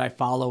Royalty that I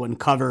follow and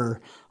cover,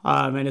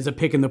 and is a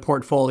pick in the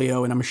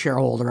portfolio, and I'm a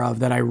shareholder of,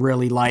 that I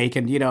really like.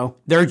 And,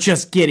 they're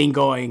just getting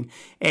going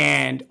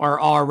and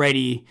are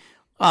already,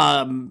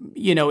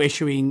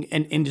 issuing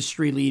an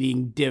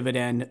industry-leading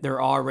dividend.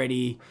 They're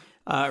already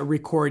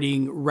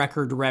recording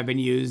record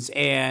revenues.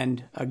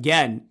 And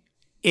again,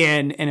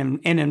 in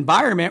an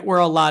environment where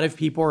a lot of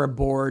people are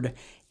bored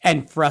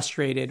and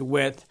frustrated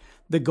with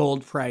the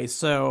gold price.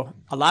 So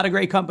a lot of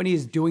great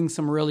companies doing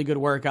some really good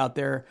work out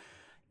there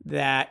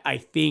that I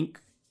think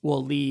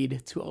will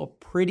lead to a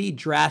pretty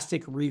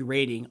drastic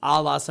re-rating,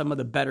 a la some of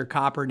the better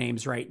copper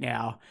names right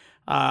now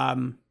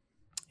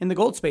in the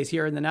gold space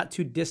here in the not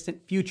too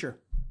distant future.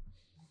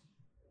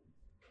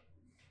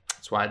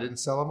 That's why I didn't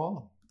sell them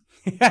all.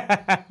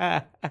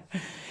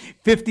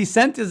 50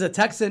 Cent is a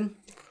Texan.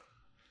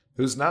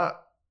 Who's not?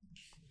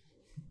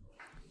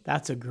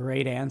 That's a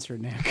great answer,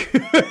 Nick.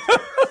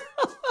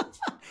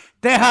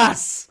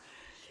 Tejas.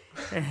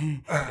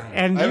 And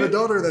I have a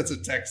daughter that's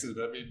a Texan.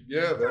 I mean,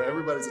 yeah,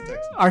 everybody's a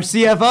Texan. Our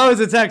CFO is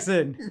a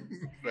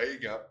Texan. There you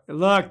go.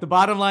 Look, the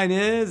bottom line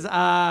is,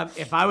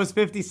 if I was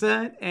 50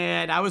 Cent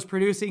and I was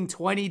producing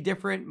 20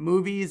 different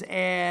movies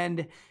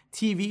and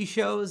TV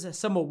shows,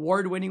 some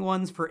award-winning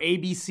ones for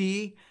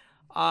ABC,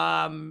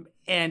 and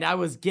I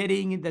was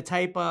getting the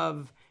type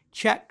of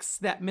checks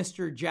that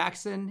Mr.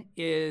 Jackson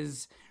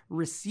is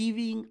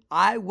receiving,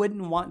 I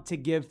wouldn't want to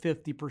give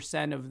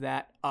 50% of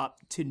that up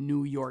to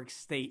New York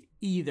State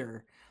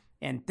either.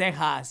 And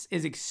Tejas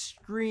is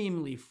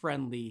extremely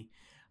friendly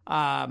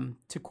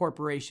to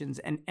corporations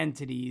and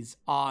entities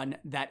on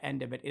that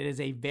end of it. It is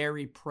a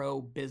very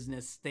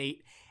pro-business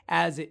state,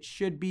 as it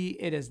should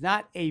be. It is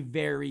not a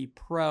very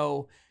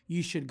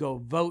you should go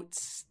vote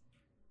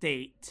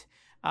state.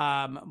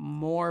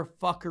 More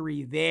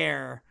fuckery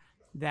there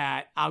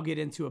that I'll get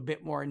into a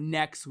bit more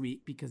next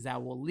week, because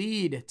that will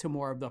lead to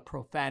more of the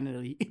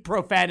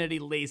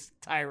profanity-laced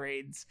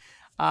tirades.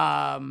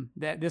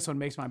 That this one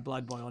makes my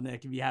blood boil,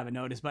 Nick, if you haven't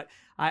noticed. But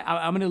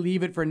I'm going to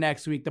leave it for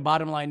next week. The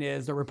bottom line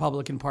is the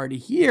Republican Party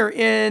here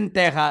in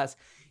Texas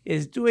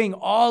is doing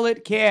all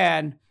it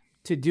can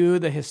to do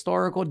the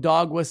historical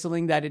dog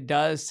whistling that it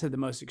does to the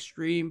most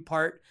extreme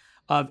part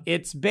of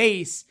its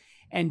base,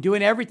 and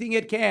doing everything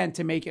it can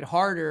to make it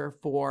harder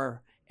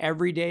for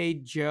everyday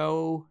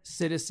Joe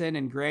citizen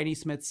and Granny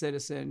Smith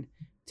citizen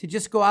to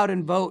just go out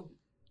and vote,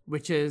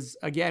 which is,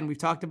 again, we've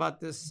talked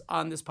about this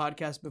on this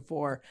podcast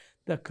before,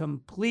 the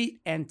complete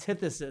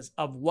antithesis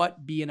of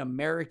what being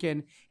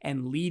American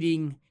and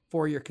leading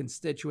for your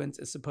constituents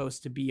is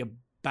supposed to be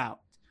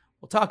about.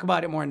 We'll talk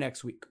about it more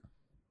next week.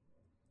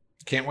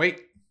 Can't wait.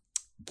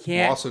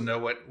 We'll also know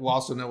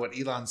what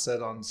Elon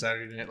said on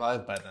Saturday Night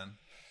Live by then.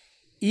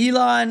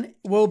 Elon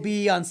will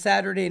be on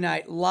Saturday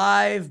Night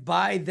Live.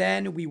 By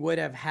then, we would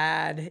have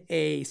had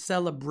a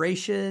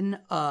celebration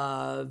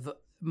of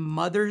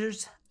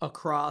mothers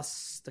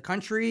across the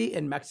country.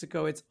 In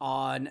Mexico, it's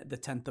on the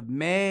 10th of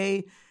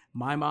May.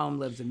 My mom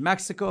lives in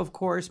Mexico, of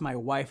course. My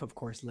wife, of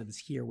course, lives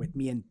here with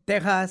me in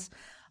Texas.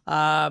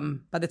 By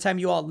the time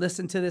you all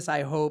listen to this,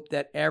 I hope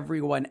that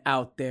everyone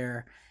out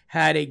there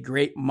had a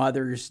great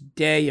Mother's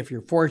Day. If you're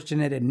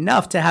fortunate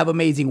enough to have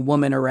amazing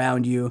women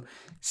around you,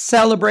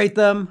 celebrate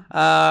them.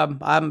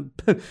 I'm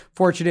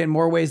fortunate in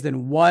more ways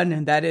than one,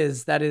 and that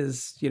is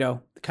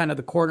kind of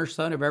the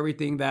cornerstone of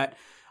everything that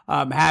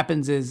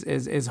happens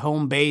is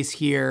home base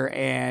here.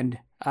 And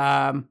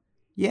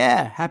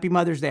happy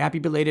Mother's Day, happy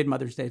belated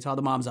Mother's Day to all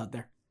the moms out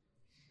there.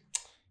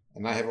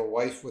 And I have a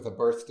wife with a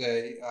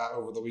birthday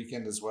over the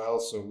weekend as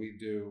well, so we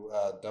do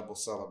double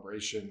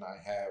celebration. I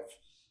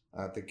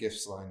have the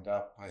gifts lined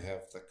up. I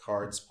have the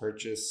cards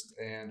purchased,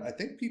 and I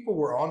think people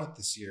were on it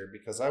this year,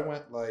 because I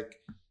went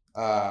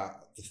the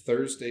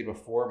Thursday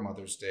before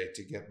Mother's Day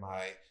to get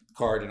my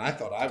card, and I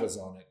thought I was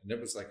on it, and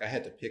it was like I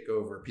had to pick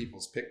over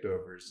people's picked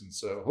overs, and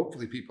so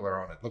hopefully people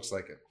are on it. Looks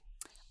like it.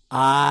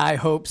 I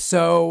hope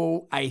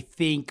so. I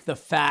think the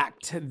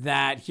fact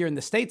that here in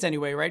the States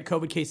anyway, right,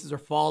 COVID cases are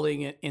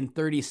falling in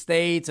 30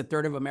 states, a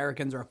third of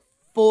Americans are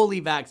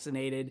fully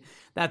vaccinated.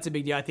 That's a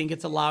big deal. I think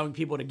it's allowing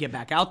people to get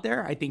back out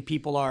there. I think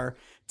people are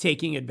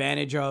taking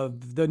advantage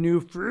of the new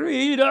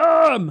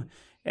freedom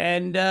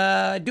and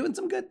doing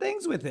some good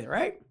things with it,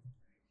 right?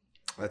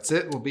 That's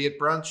it. We'll be at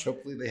brunch.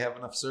 Hopefully they have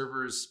enough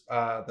servers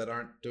that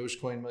aren't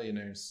Dogecoin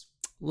millionaires.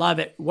 Love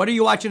it. What are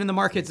you watching in the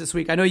markets this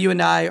week? I know you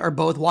and I are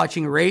both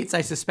watching rates.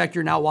 I suspect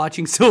you're now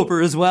watching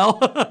silver as well.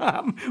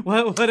 What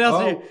else? What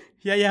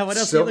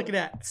else are you looking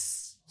at?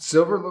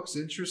 Silver looks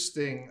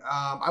interesting.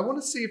 I want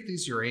to see if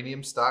these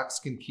uranium stocks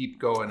can keep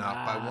going up.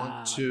 I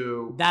want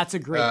to. That's a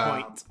great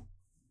point.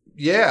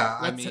 Yeah,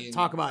 Let's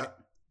talk about it.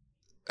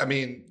 I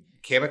mean,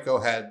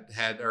 Cameco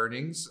had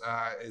earnings.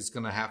 Is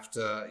going to have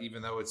to,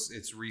 even though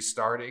it's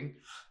restarting,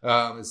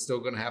 it's still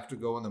going to have to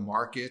go in the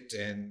market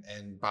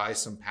and buy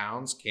some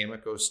pounds.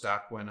 Cameco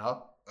stock went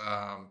up.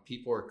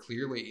 People are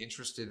clearly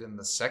interested in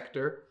the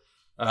sector.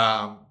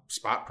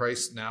 Spot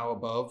price now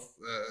above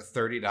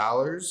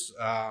 $30.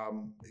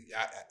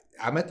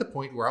 I'm at the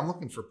point where I'm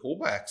looking for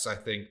pullbacks, I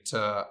think,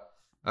 to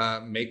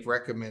make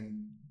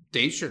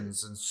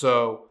recommendations. And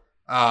so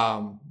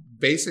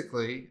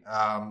basically,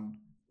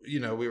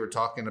 we were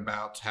talking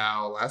about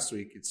how last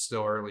week it's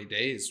still early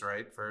days,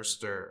 right?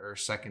 First or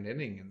second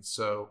inning. And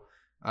so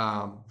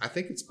I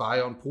think it's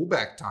buy on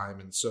pullback time.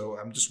 And so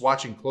I'm just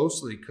watching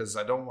closely because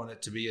I don't want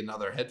it to be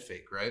another head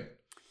fake, right?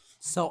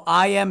 So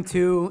I am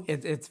too.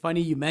 It's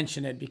funny you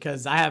mention it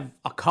because I have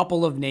a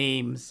couple of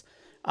names.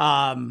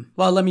 Well,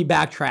 let me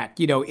backtrack.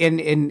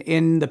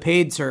 In the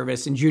paid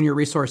service in Junior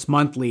Resource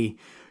Monthly,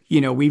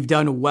 we've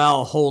done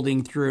well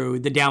holding through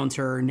the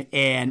downturn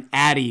and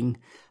adding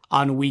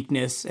on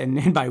weakness.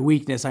 And by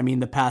weakness, I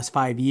mean the past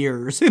 5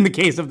 years in the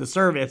case of the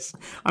service.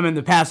 I mean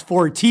the past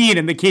 14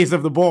 in the case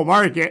of the bull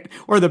market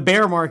or the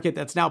bear market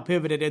that's now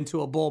pivoted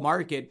into a bull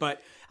market.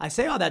 But I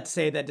say all that to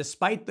say that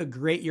despite the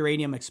great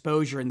uranium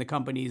exposure in the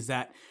companies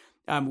that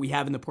we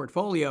have in the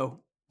portfolio,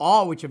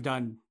 all which have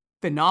done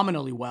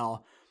phenomenally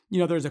well,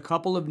 there's a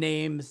couple of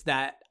names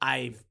that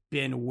I've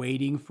been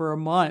waiting for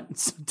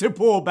months to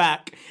pull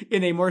back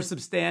in a more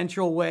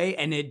substantial way,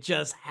 and it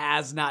just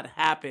has not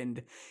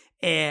happened.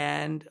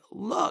 And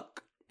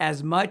look,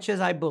 as much as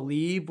I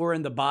believe we're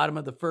in the bottom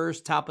of the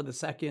first, top of the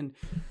second,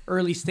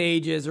 early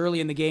stages, early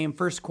in the game,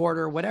 first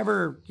quarter,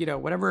 whatever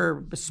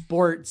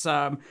sports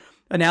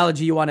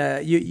analogy you want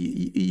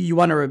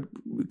to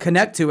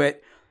connect to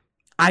it,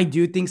 I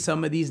do think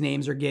some of these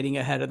names are getting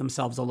ahead of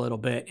themselves a little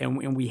bit.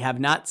 And we have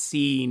not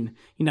seen,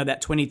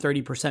 that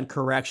 20-30%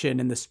 correction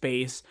in the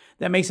space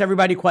that makes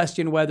everybody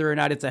question whether or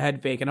not it's a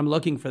head fake. And I'm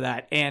looking for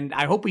that. And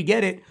I hope we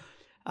get it.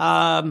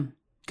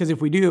 Because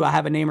if we do, I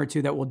have a name or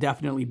two that will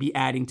definitely be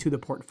adding to the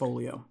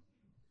portfolio.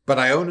 But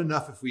I own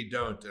enough if we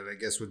don't, and I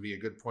guess would be a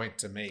good point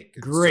to make.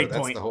 And Great so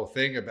that's point. The whole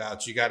thing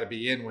about you got to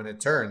be in when it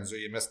turns or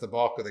you miss the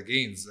bulk of the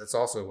gains. That's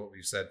also what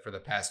we've said for the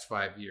past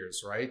 5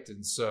 years, right?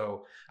 And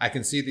so I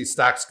can see these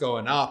stocks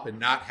going up and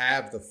not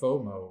have the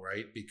FOMO,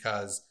 right?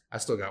 Because I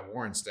still got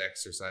warrants to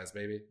exercise,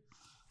 baby.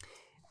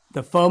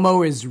 The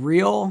FOMO is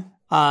real.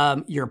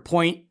 Your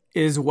point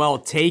is well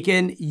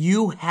taken.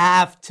 You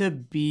have to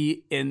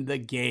be in the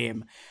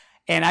game.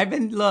 And I've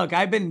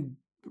been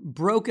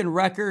broken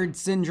record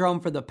syndrome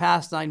for the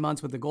past 9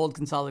 months with the gold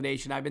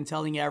consolidation. I've been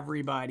telling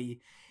everybody,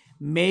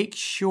 make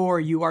sure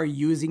you are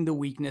using the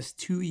weakness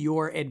to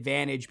your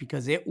advantage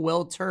because it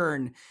will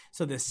turn.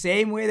 So the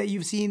same way that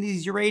you've seen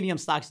these uranium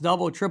stocks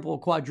double, triple,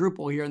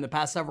 quadruple here in the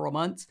past several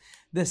months,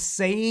 the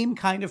same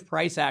kind of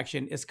price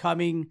action is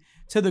coming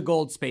to the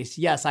gold space.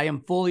 Yes, I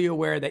am fully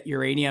aware that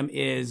uranium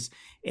is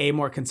a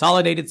more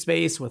consolidated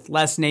space with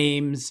less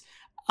names.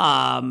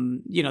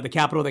 The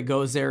capital that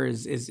goes there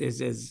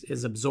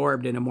is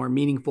absorbed in a more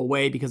meaningful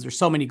way because there's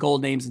so many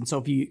gold names and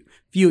so few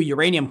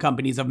uranium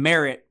companies of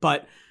merit.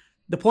 But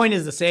the point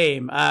is the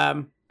same.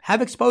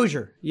 Have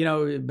exposure,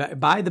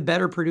 buy the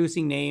better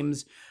producing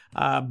names,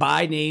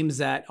 buy names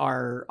that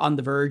are on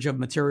the verge of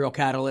material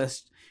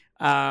catalyst.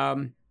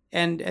 And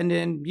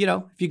then,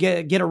 if you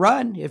get a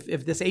run, if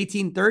this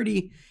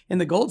 1830 in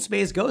the gold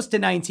space goes to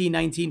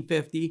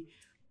 1950,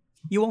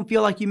 you won't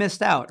feel like you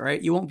missed out,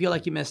 right? You won't feel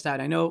like you missed out.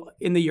 I know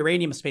in the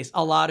uranium space,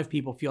 a lot of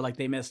people feel like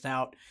they missed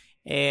out.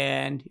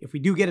 And if we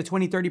do get a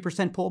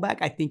 20-30% pullback,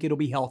 I think it'll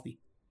be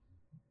healthy.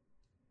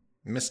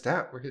 Missed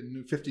out. We're hitting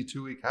new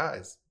 52-week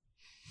highs.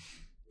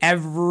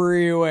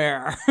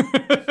 Everywhere.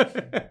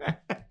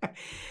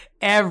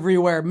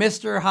 Everywhere.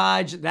 Mr.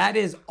 Hodge, that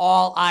is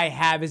all I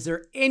have. Is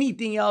there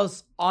anything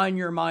else on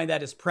your mind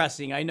that is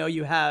pressing? I know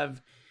you have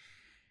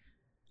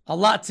a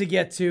lot to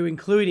get to,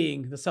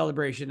 including the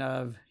celebration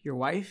of your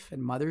wife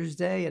and Mother's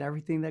Day and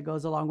everything that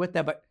goes along with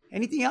that. But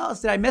anything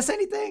else? Did I miss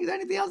anything? Is there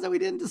anything else that we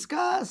didn't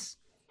discuss?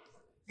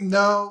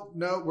 No,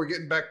 we're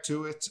getting back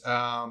to it.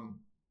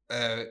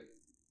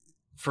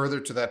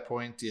 Further to that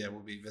point, we'll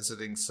be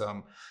visiting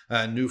some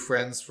new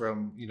friends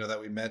from,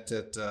 that we met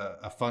at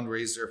a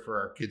fundraiser for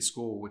our kids'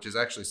 school, which is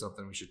actually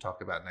something we should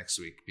talk about next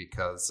week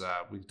because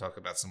we can talk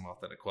about some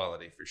wealth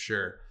inequality for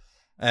sure.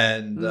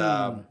 And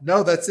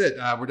no, that's it.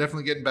 We're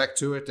definitely getting back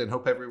to it and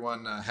hope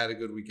everyone had a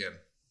good weekend.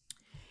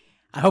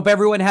 I hope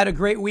everyone had a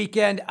great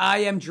weekend. I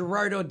am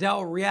Gerardo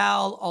Del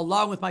Real,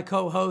 along with my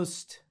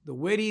co-host, the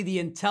witty, the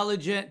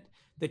intelligent,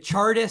 the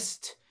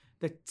chartist,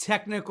 the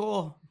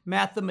technical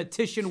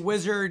mathematician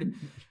wizard,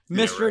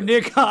 Mr. Right.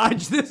 Nick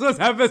Hodge. This was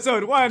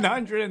episode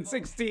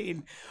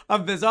 116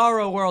 of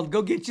Bizarro World.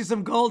 Go get you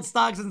some gold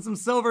stocks and some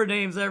silver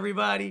names,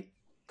 everybody.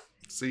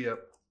 See ya.